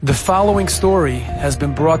The following story has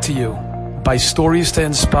been brought to you by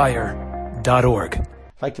StoriesToInspire.org. I'd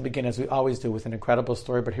like to begin, as we always do, with an incredible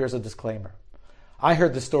story, but here's a disclaimer. I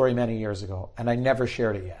heard this story many years ago, and I never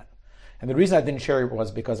shared it yet. And the reason I didn't share it was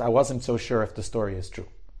because I wasn't so sure if the story is true.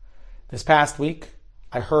 This past week,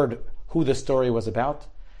 I heard who the story was about,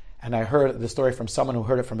 and I heard the story from someone who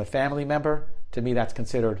heard it from a family member. To me, that's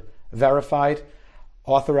considered verified,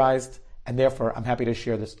 authorized, and therefore I'm happy to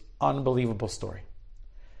share this unbelievable story.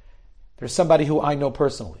 There's somebody who I know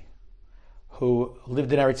personally, who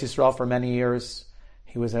lived in Eretz Yisrael for many years.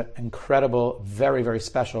 He was an incredible, very, very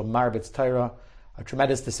special Marbitz Torah, a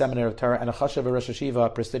tremendous disseminator of Torah, and a Chashav Rosh Yeshiva, a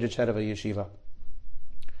prestigious head of a yeshiva.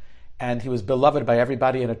 And he was beloved by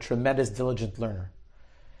everybody and a tremendous, diligent learner.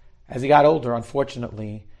 As he got older,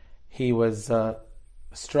 unfortunately, he was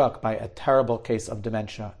struck by a terrible case of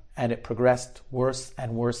dementia, and it progressed worse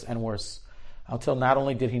and worse and worse, until not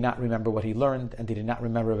only did he not remember what he learned and did he not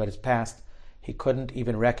remember about his past, he couldn't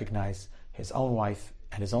even recognize his own wife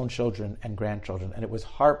and his own children and grandchildren. And it was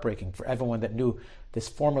heartbreaking for everyone that knew this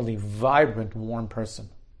formerly vibrant, warm person.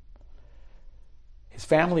 His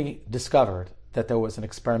family discovered that there was an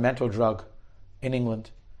experimental drug in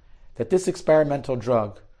England, that this experimental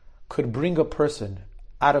drug could bring a person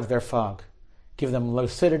out of their fog, give them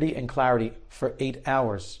lucidity and clarity for 8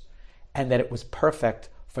 hours, and that it was perfect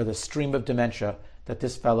for the stream of dementia that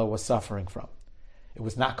this fellow was suffering from. It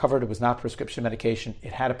was not covered, it was not prescription medication,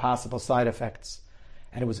 it had possible side effects,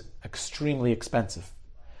 and it was extremely expensive.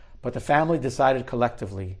 But the family decided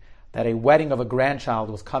collectively that a wedding of a grandchild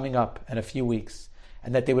was coming up in a few weeks,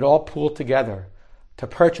 and that they would all pool together to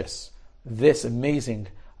purchase this amazing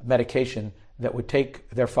medication that would take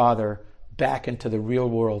their father back into the real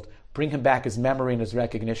world, bring him back his memory and his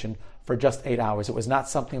recognition for just 8 hours. It was not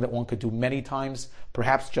something that one could do many times,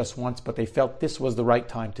 perhaps just once, but they felt this was the right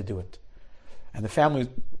time to do it. And the family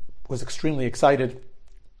was extremely excited.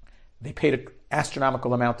 They paid an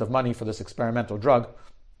astronomical amount of money for this experimental drug.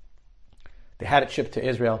 They had it shipped to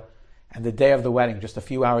Israel, and the day of the wedding, just a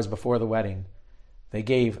few hours before the wedding, they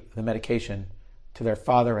gave the medication to their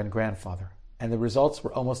father and grandfather. And the results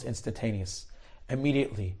were almost instantaneous.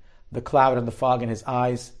 Immediately, the cloud and the fog in his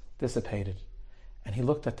eyes dissipated. And he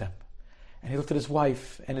looked at them. And he looked at his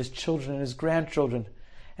wife and his children and his grandchildren.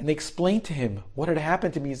 And they explained to him what had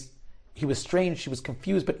happened to me. He was strange, he was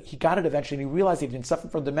confused, but he got it eventually. And he realized he didn't suffer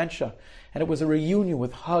from dementia. And it was a reunion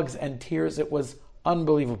with hugs and tears. It was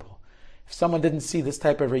unbelievable. If someone didn't see this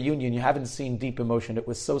type of reunion, you haven't seen deep emotion. It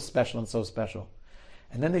was so special and so special.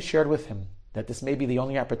 And then they shared with him that this may be the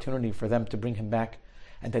only opportunity for them to bring him back,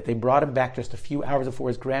 and that they brought him back just a few hours before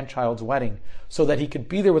his grandchild's wedding, so that he could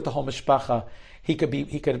be there with the whole mishpacha. He could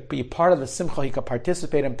be part of the simcha. He could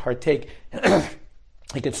participate and partake.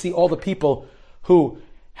 He could see all the people who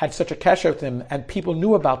had such a kesher with him, and people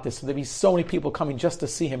knew about this. So there'd be so many people coming just to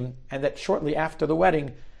see him, and that shortly after the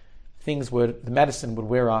wedding, the medicine would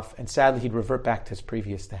wear off, and sadly he'd revert back to his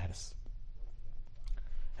previous status.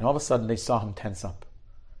 And all of a sudden they saw him tense up,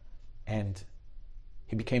 and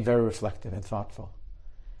he became very reflective and thoughtful.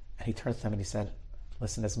 And he turned to them and he said,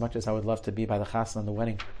 "Listen, as much as I would love to be by the chasna and the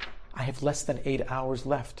wedding, I have less than 8 hours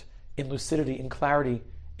left in lucidity, in clarity,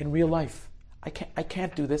 in real life. I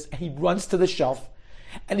can't do this." And he runs to the shelf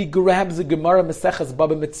and he grabs the Gemara Maseches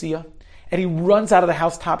Baba Metzia and he runs out of the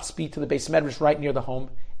house top speed to the Beis Medrash right near the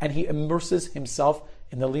home, and he immerses himself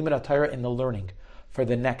in the Limud HaTorah, in the learning, for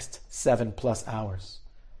the next 7+ hours.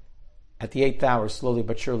 At the 8th hour, slowly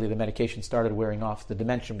but surely, the medication started wearing off. The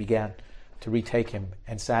dementia began to retake him,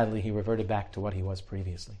 and sadly he reverted back to what he was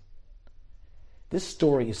previously. This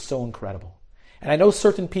story is so incredible. And I know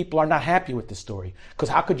certain people are not happy with this story, because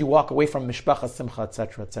how could you walk away from mishpacha, simcha,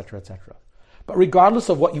 etc., etc., etc. But regardless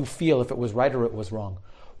of what you feel, if it was right or it was wrong,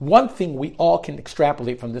 one thing we all can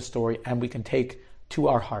extrapolate from this story and we can take to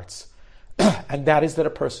our hearts, and that is that a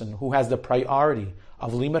person who has the priority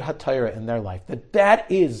of limud haTorah in their life, that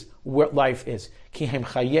is what life is. Ki hem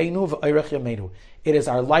chayenu v'orech yameinu. It is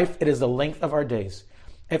our life, it is the length of our days.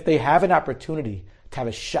 If they have an opportunity to have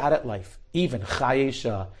a shot at life, even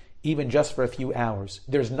chayesha, even just for a few hours,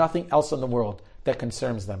 there's nothing else in the world that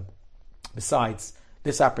concerns them besides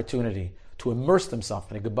this opportunity to immerse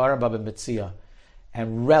themselves in a Gemara Baba Metzia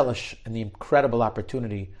and relish in the incredible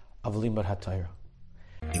opportunity of limud haTorah.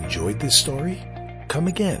 Enjoyed this story? Come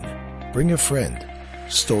again. Bring a friend.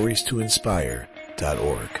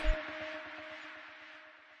 StoriesToInspire.org